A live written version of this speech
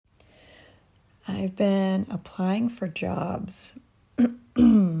I've been applying for jobs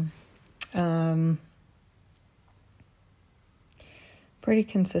pretty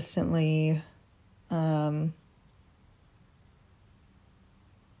consistently the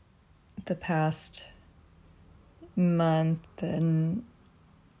past month, and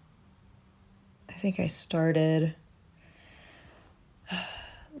I think I started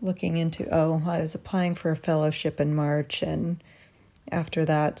looking into, I was applying for a fellowship in March, and after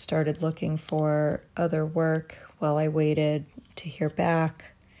that started looking for other work while I waited to hear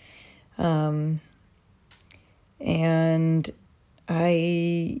back. And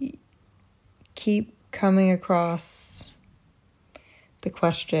I keep coming across the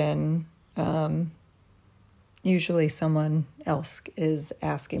question, usually someone else is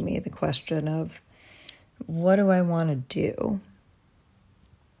asking me the question of, what do I want to do?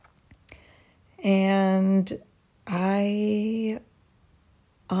 And I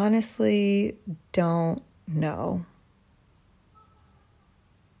honestly don't know.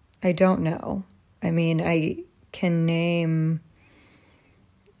 I don't know. I mean, I can name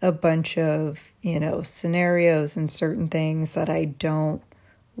a bunch of, scenarios and certain things that I don't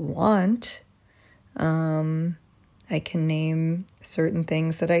want. I can name certain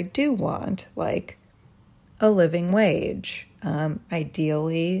things that I do want, like a living wage,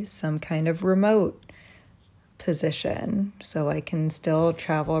 ideally some kind of remote position, so I can still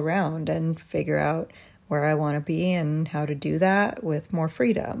travel around and figure out where I want to be and how to do that with more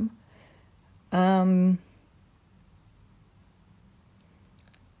freedom. But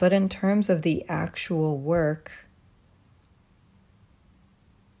in terms of the actual work,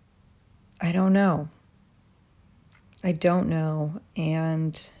 I don't know.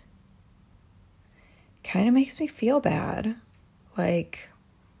 And kind of makes me feel bad. Like,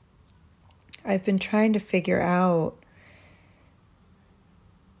 I've been trying to figure out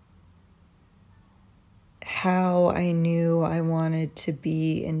how I knew I wanted to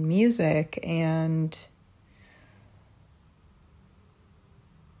be in music, and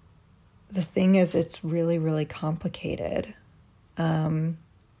the thing is, it's really, really complicated.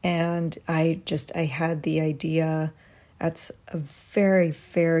 And I had the idea at a very,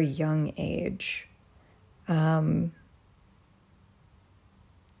 very young age, and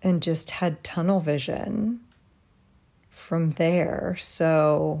just had tunnel vision from there.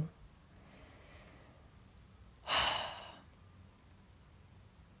 So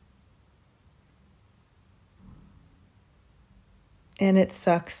and it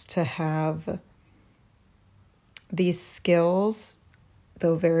sucks to have these skills,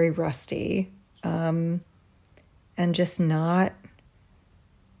 though very rusty, and just not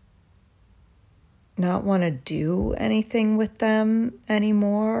want to do anything with them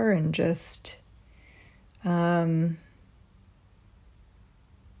anymore, and just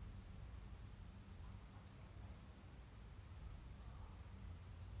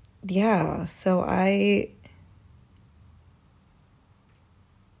so I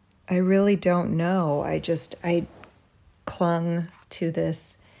really don't know. I clung to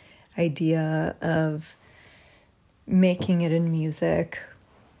this idea of making it in music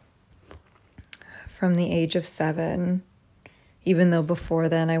from the age of 7, even though before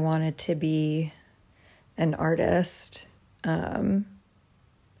then I wanted to be an artist. An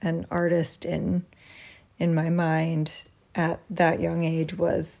artist in my mind at that young age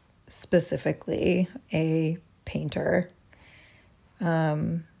was specifically a painter.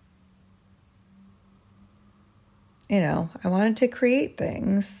 I wanted to create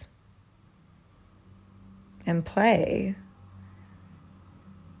things and play.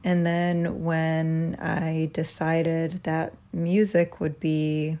 And then when I decided that music would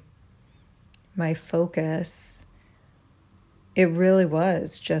be my focus, it really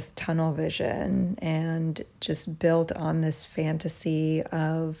was just tunnel vision, and just built on this fantasy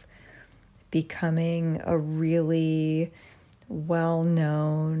of becoming a really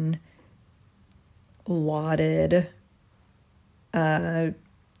well-known, lauded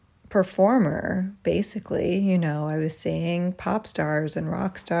performer, basically. I was seeing pop stars and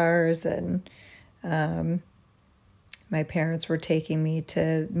rock stars, and my parents were taking me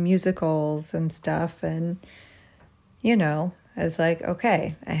to musicals and stuff, and I was like,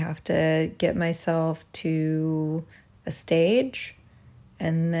 okay, I have to get myself to a stage,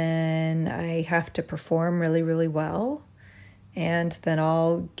 and then I have to perform really, really well, and then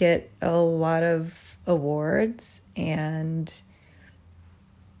I'll get a lot of awards and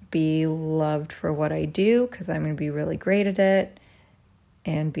be loved for what I do, because I'm going to be really great at it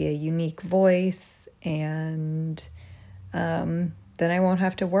and be a unique voice, and then I won't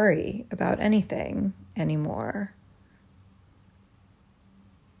have to worry about anything anymore.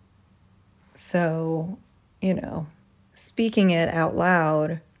 So, speaking it out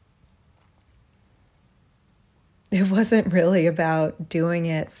loud, it wasn't really about doing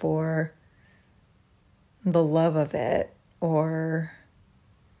it for the love of it or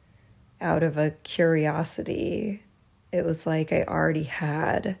out of a curiosity. It was like I already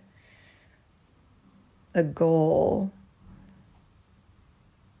had a goal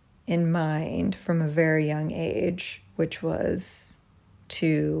in mind from a very young age, which was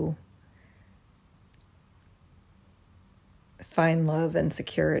to find love and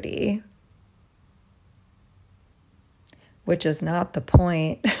security, which is not the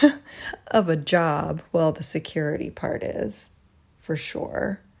point of a job. Well, the security part is, for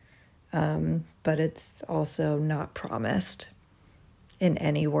sure. But it's also not promised in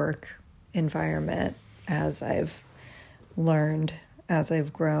any work environment, as I've learned, as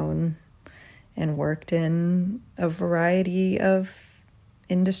I've grown and worked in a variety of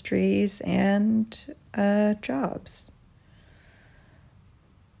industries and jobs.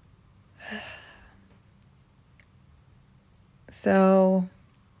 So,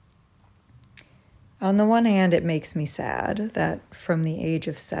 on the one hand, it makes me sad that from the age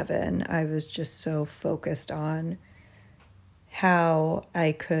of 7, I was just so focused on how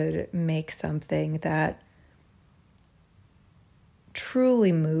I could make something that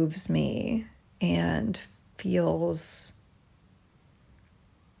truly moves me and feels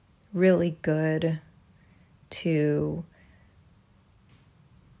really good to,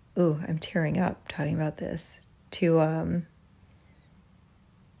 I'm tearing up talking about this, to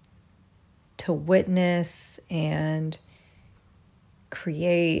witness and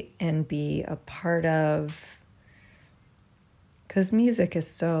create and be a part of, because music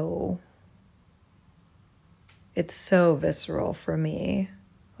is it's so visceral for me.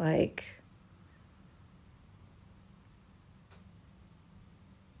 Like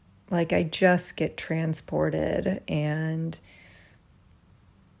I just get transported and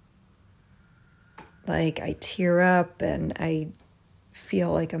I tear up and I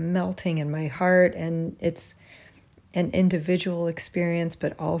feel like I'm melting in my heart, and it's an individual experience,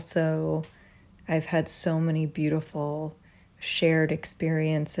 but also I've had so many beautiful shared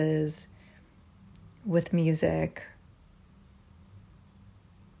experiences with music,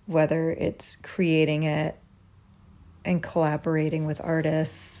 whether it's creating it and collaborating with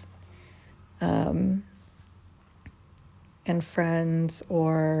artists and friends,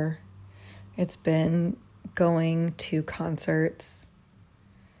 or it's been going to concerts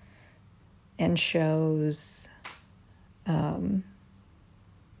and shows.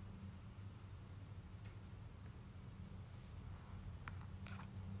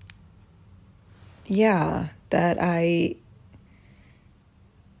 That I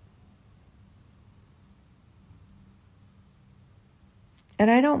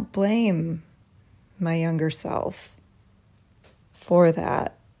don't blame my younger self for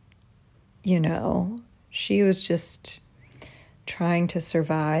that. She was just trying to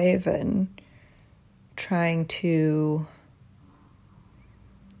survive and trying to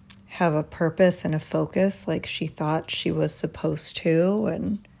have a purpose and a focus like she thought she was supposed to,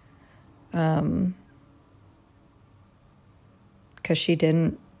 and because she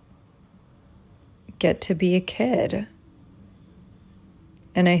didn't get to be a kid.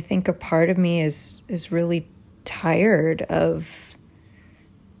 And I think a part of me is really tired of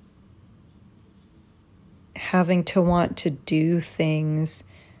having to want to do things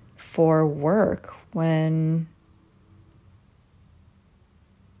for work when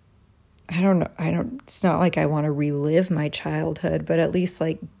it's not like I want to relive my childhood, but at least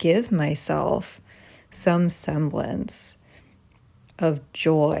give myself some semblance of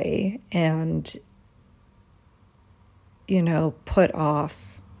joy and, put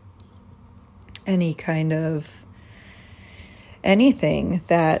off any kind of anything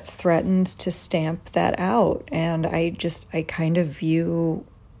that threatens to stamp that out. And I kind of view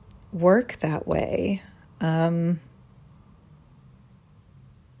work that way. When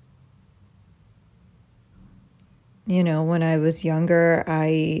I was younger,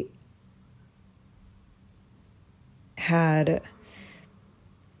 I had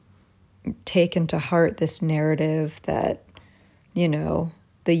taken to heart this narrative that, the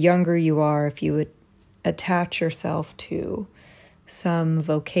younger you are, if you would attach yourself to some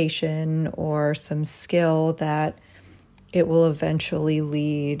vocation or some skill, that it will eventually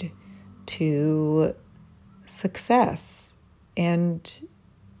lead to success and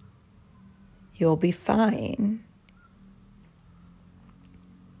you'll be fine.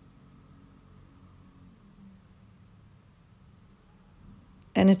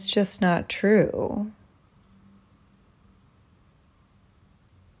 And it's just not true.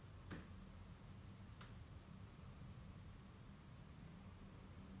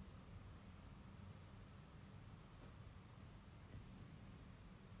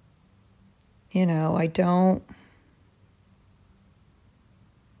 I don't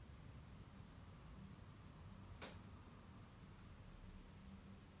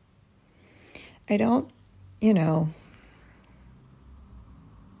I don't, you know,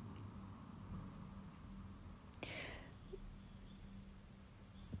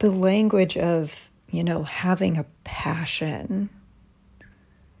 the language of, having a passion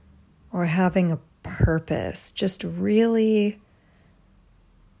or having a purpose just really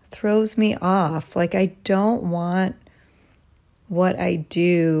throws me off. Like, I don't want what I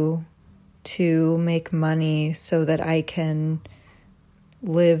do to make money so that I can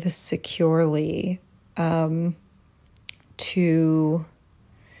live securely, to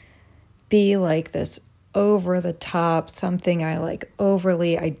be like this over the top, something I like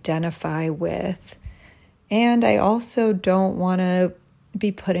overly identify with. And I also don't want to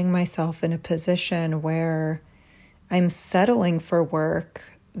be putting myself in a position where I'm settling for work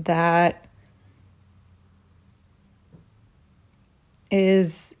that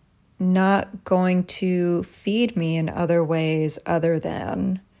is not going to feed me in other ways other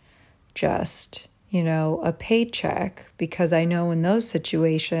than just, a paycheck. Because I know in those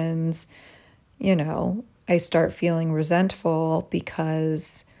situations, I start feeling resentful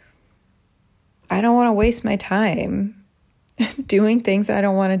because I don't want to waste my time doing things I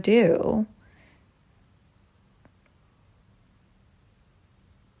don't want to do.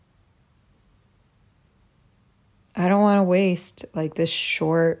 I don't want to waste like this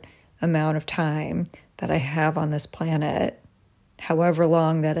short amount of time that I have on this planet, however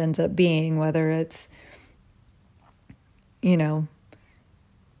long that ends up being, whether it's,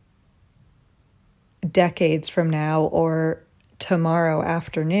 decades from now or tomorrow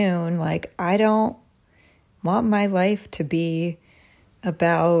afternoon. Like, I don't want my life to be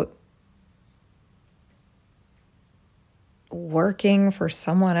about working for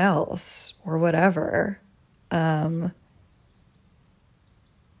someone else or whatever.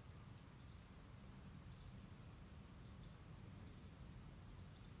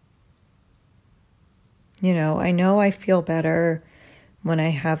 I know I feel better when I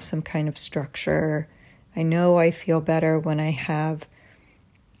have some kind of structure. I know I feel better when I have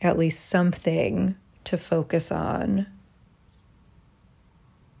at least something to focus on.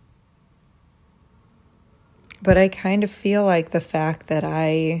 But I kind of feel like the fact that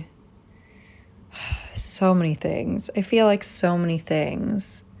I feel like so many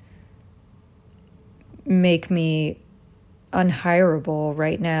things make me unhireable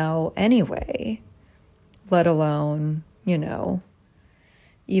right now anyway, let alone,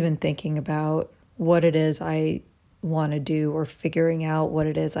 even thinking about what it is I want to do or figuring out what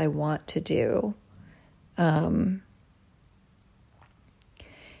it is I want to do. I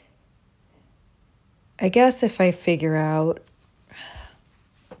guess if I figure out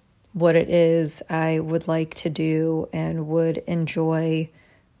what it is I would like to do and would enjoy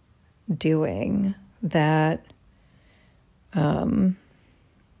doing, that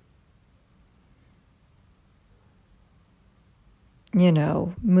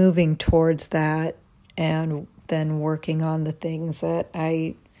moving towards that and then working on the things that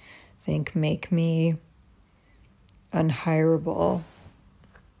I think make me unhireable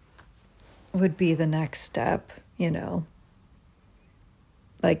would be the next step,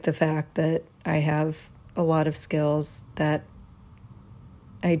 like the fact that I have a lot of skills that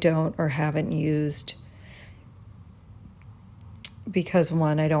I don't or haven't used because,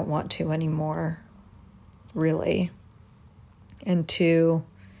 one, I don't want to anymore, really. And two,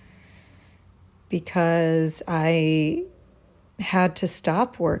 because I had to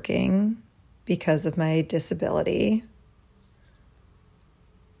stop working because of my disability.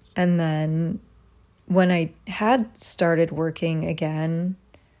 And then when I had started working again,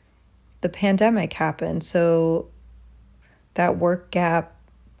 the pandemic happened. So that work gap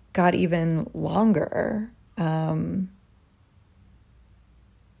got even longer.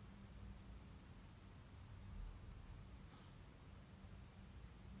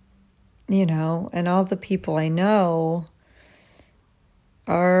 And all the people I know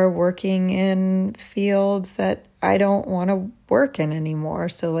are working in fields that I don't want to work in anymore.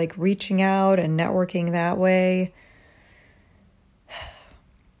 So like reaching out and networking that way,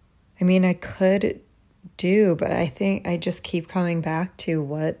 I mean, I could do, but I think I just keep coming back to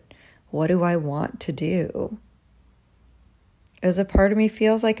what do I want to do? As a part of me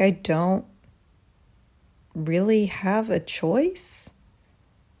feels like I don't really have a choice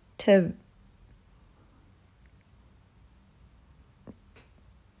to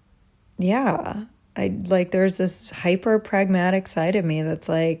there's this hyper pragmatic side of me that's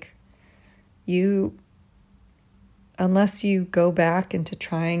like, unless you go back into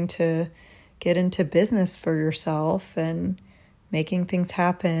trying to get into business for yourself and making things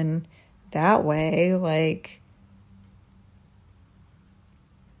happen that way. Like,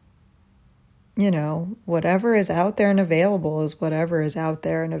 you know, whatever is out there and available is whatever is out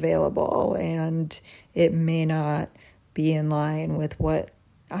there and available. And it may not be in line with what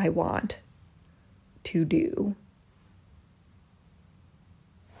I want to do.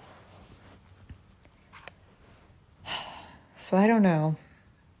 So I don't know.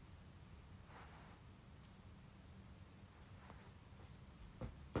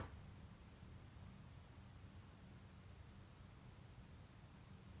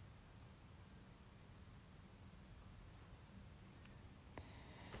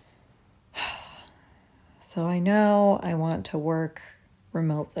 So I know I want to work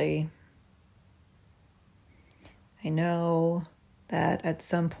remotely. I know that at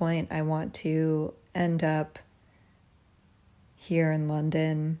some point I want to end up here in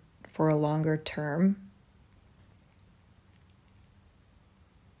London for a longer term.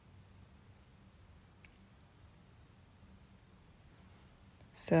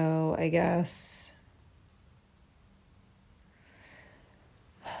 So I guess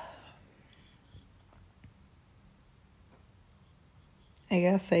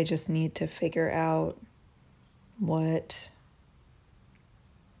I just need to figure out what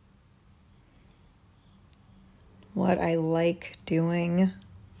I like doing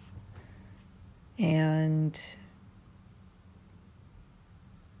and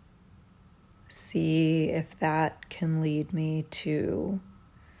see if that can lead me to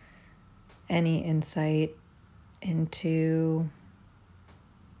any insight into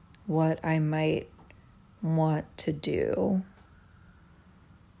what I might want to do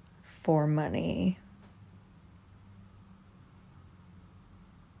for money.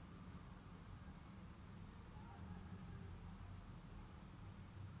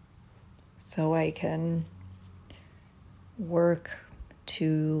 So I can work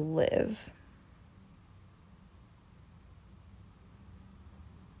to live.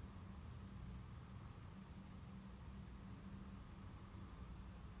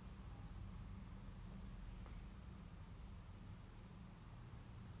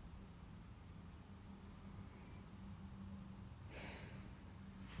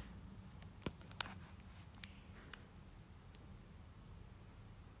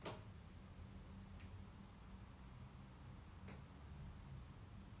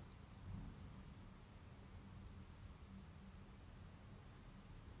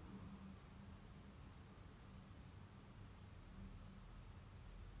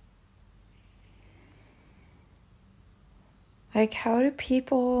 Like, how do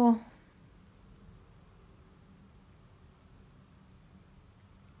people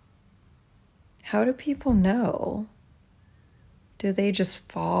know? Do they just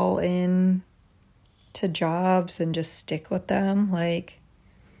fall in to jobs and just stick with them? Like,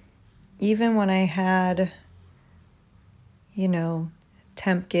 even when I had, you know,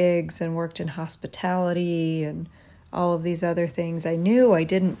 temp gigs and worked in hospitality and all of these other things, I knew I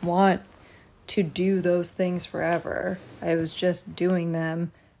didn't want to do those things forever. I was just doing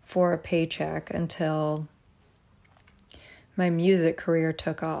them for a paycheck until my music career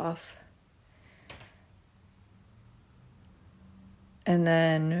took off. And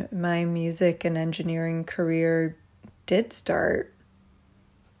then my music and engineering career did start,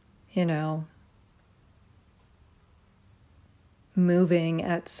 you know, moving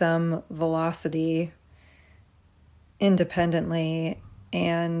at some velocity independently,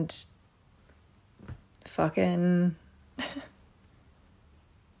 and fucking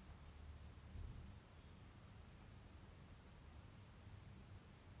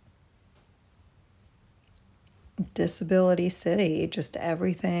Disability City, just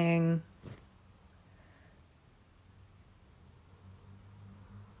everything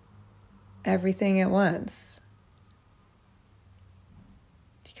at once.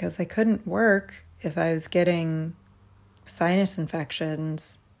 Because I couldn't work if I was getting sinus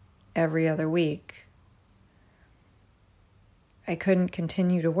infections every other week. I couldn't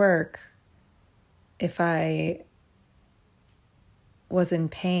continue to work if I was in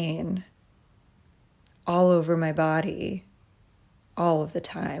pain all over my body all of the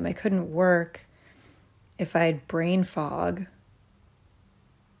time. I couldn't work if I had brain fog.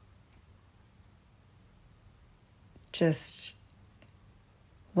 Just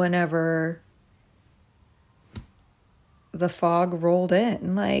whenever the fog rolled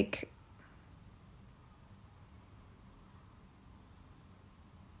in, like,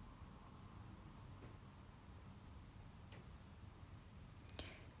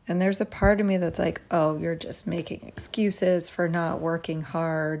 and there's a part of me that's like, oh, you're just making excuses for not working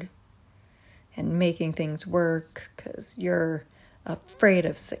hard. and making things work because you're afraid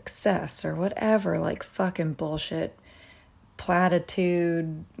of success or whatever, like fucking bullshit,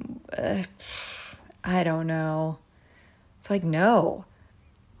 platitude, I don't know. It's like, no.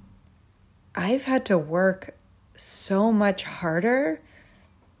 I've had to work so much harder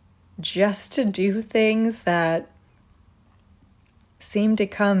just to do things that seem to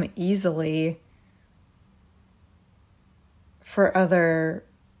come easily for other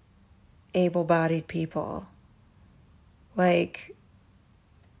able-bodied people. Like,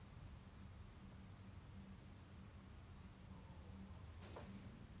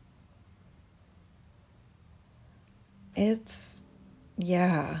 it's,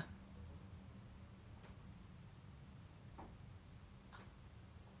 yeah.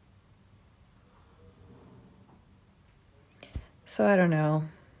 So I don't know.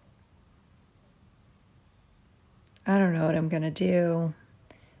 I don't know what I'm going to do.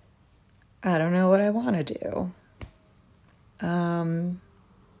 I don't know what I want to do.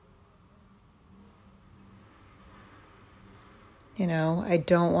 You know, I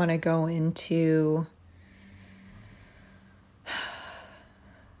don't want to go into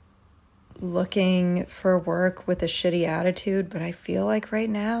looking for work with a shitty attitude, but I feel like right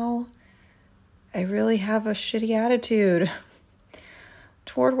now I really have a shitty attitude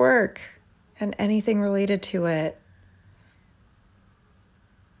toward work and anything related to it.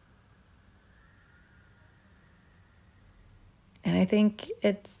 And I think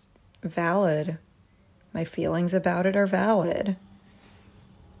it's valid. My feelings about it are valid.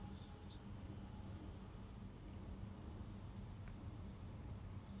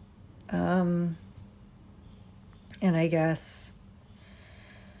 And I guess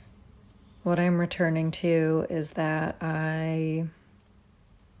what I'm returning to is that I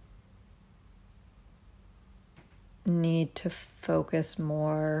need to focus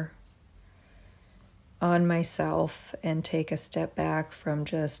more on myself and take a step back from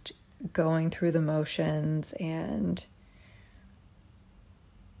just going through the motions and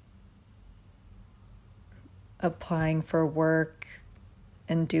applying for work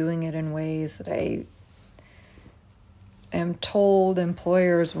and doing it in ways that I am told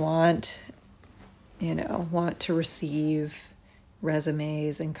employers want to receive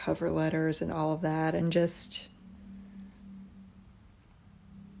resumes and cover letters and all of that, and just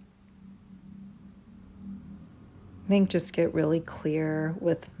I think just get really clear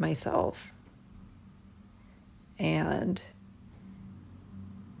with myself and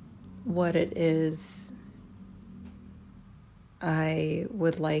what it is I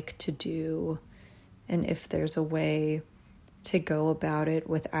would like to do, and if there's a way to go about it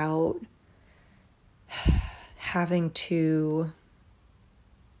without having to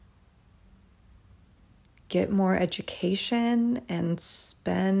get more education and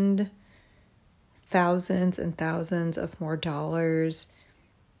spend thousands and thousands of more dollars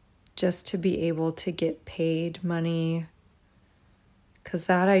just to be able to get paid money, because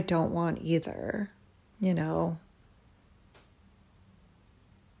that I don't want either, you know.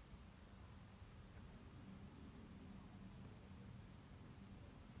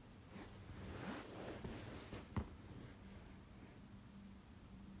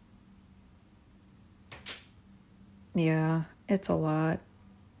 Yeah, it's a lot.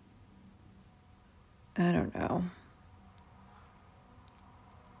 I don't know.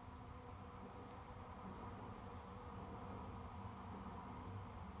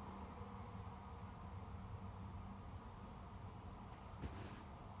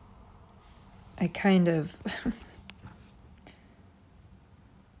 I kind of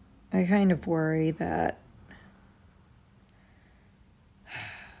worry that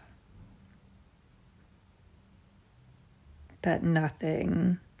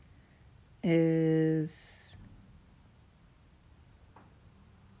nothing is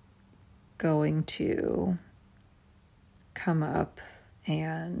going to come up,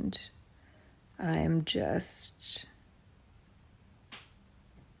 and I'm just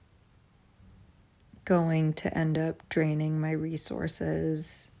going to end up draining my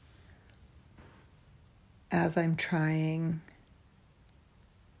resources as I'm trying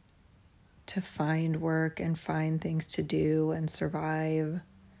to find work and find things to do and survive,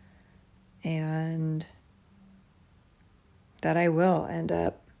 and that I will end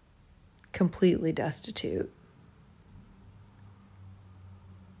up completely destitute.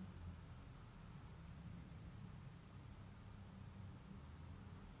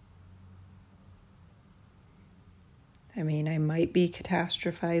 I mean, I might be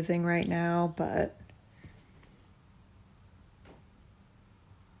catastrophizing right now, but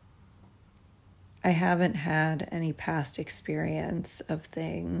I haven't had any past experience of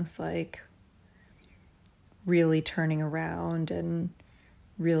things like really turning around and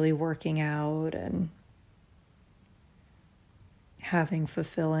really working out and having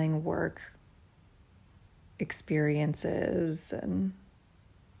fulfilling work experiences and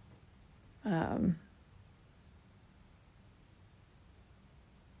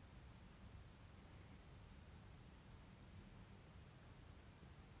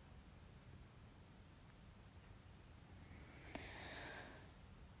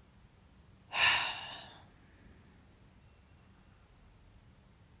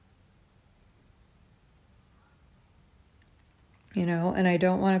and I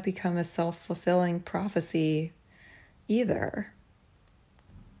don't want to become a self-fulfilling prophecy either.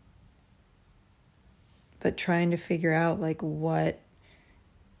 But trying to figure out like what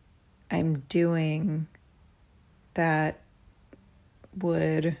I'm doing that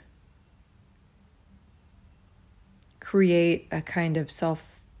would create a kind of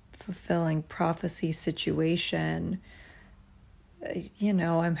self-fulfilling prophecy situation.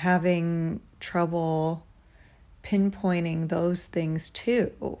 I'm having trouble pinpointing those things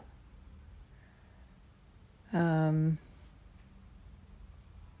too.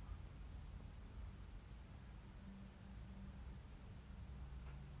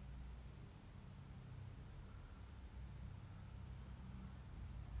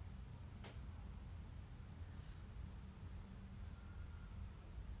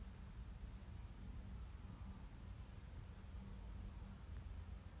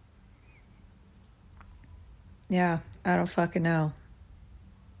 Yeah, I don't fucking know.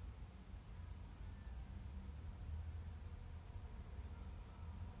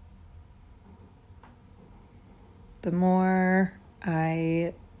 The more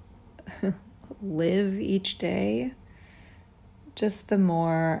I live each day, just the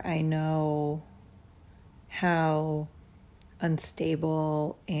more I know how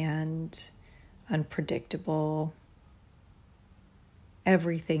unstable and unpredictable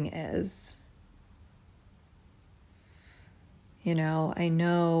everything is. I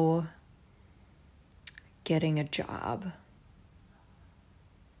know getting a job,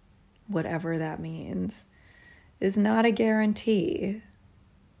 whatever that means, is not a guarantee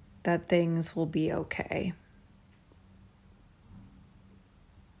that things will be okay.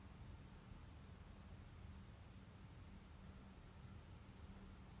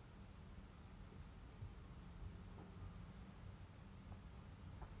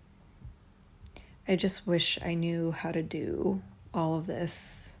 I just wish I knew how to do all of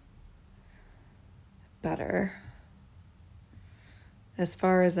this better. As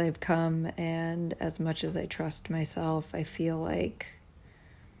far as I've come and as much as I trust myself, I feel like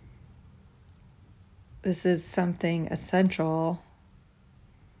this is something essential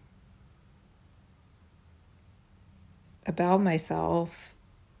about myself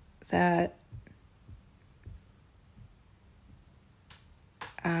that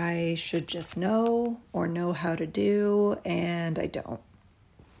I should just know or know how to do, and I don't.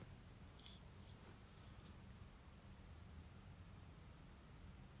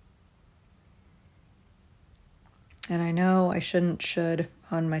 And I know I shouldn't should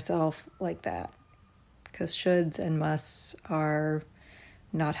on myself like that, because shoulds and musts are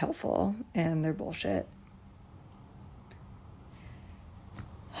not helpful and they're bullshit.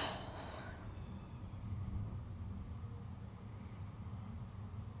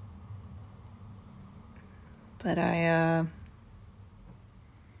 But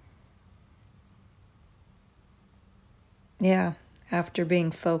after being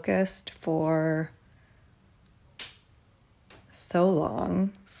focused for so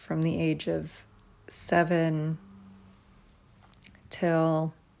long, from the age of 7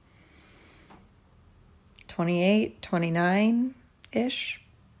 till 28, 29-ish,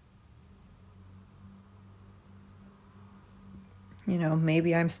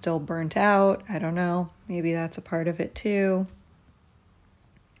 maybe I'm still burnt out. I don't know. Maybe that's a part of it too.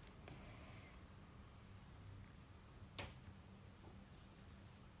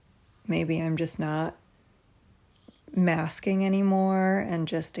 Maybe I'm just not masking anymore and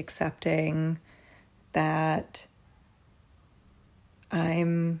just accepting that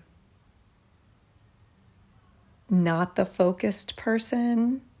I'm not the focused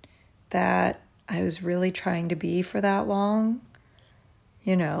person that I was really trying to be for that long.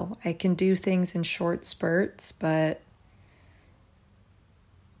 I can do things in short spurts, but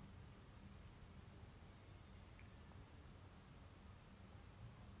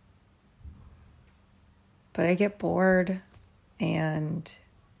I get bored and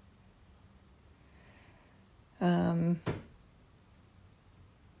I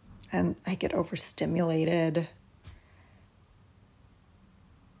get overstimulated.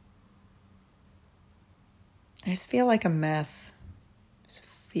 I just feel like a mess. I just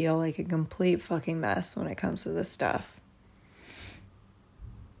feel like a complete fucking mess when it comes to this stuff.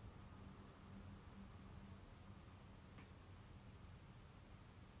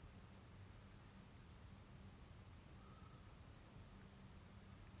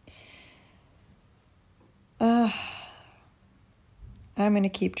 I'm going to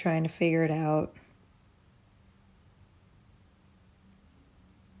keep trying to figure it out.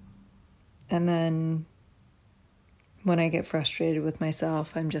 And then when I get frustrated with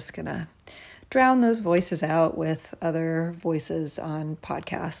myself, I'm just going to drown those voices out with other voices on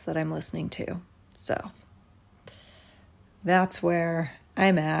podcasts that I'm listening to. So that's where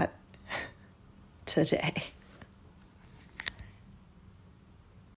I'm at today.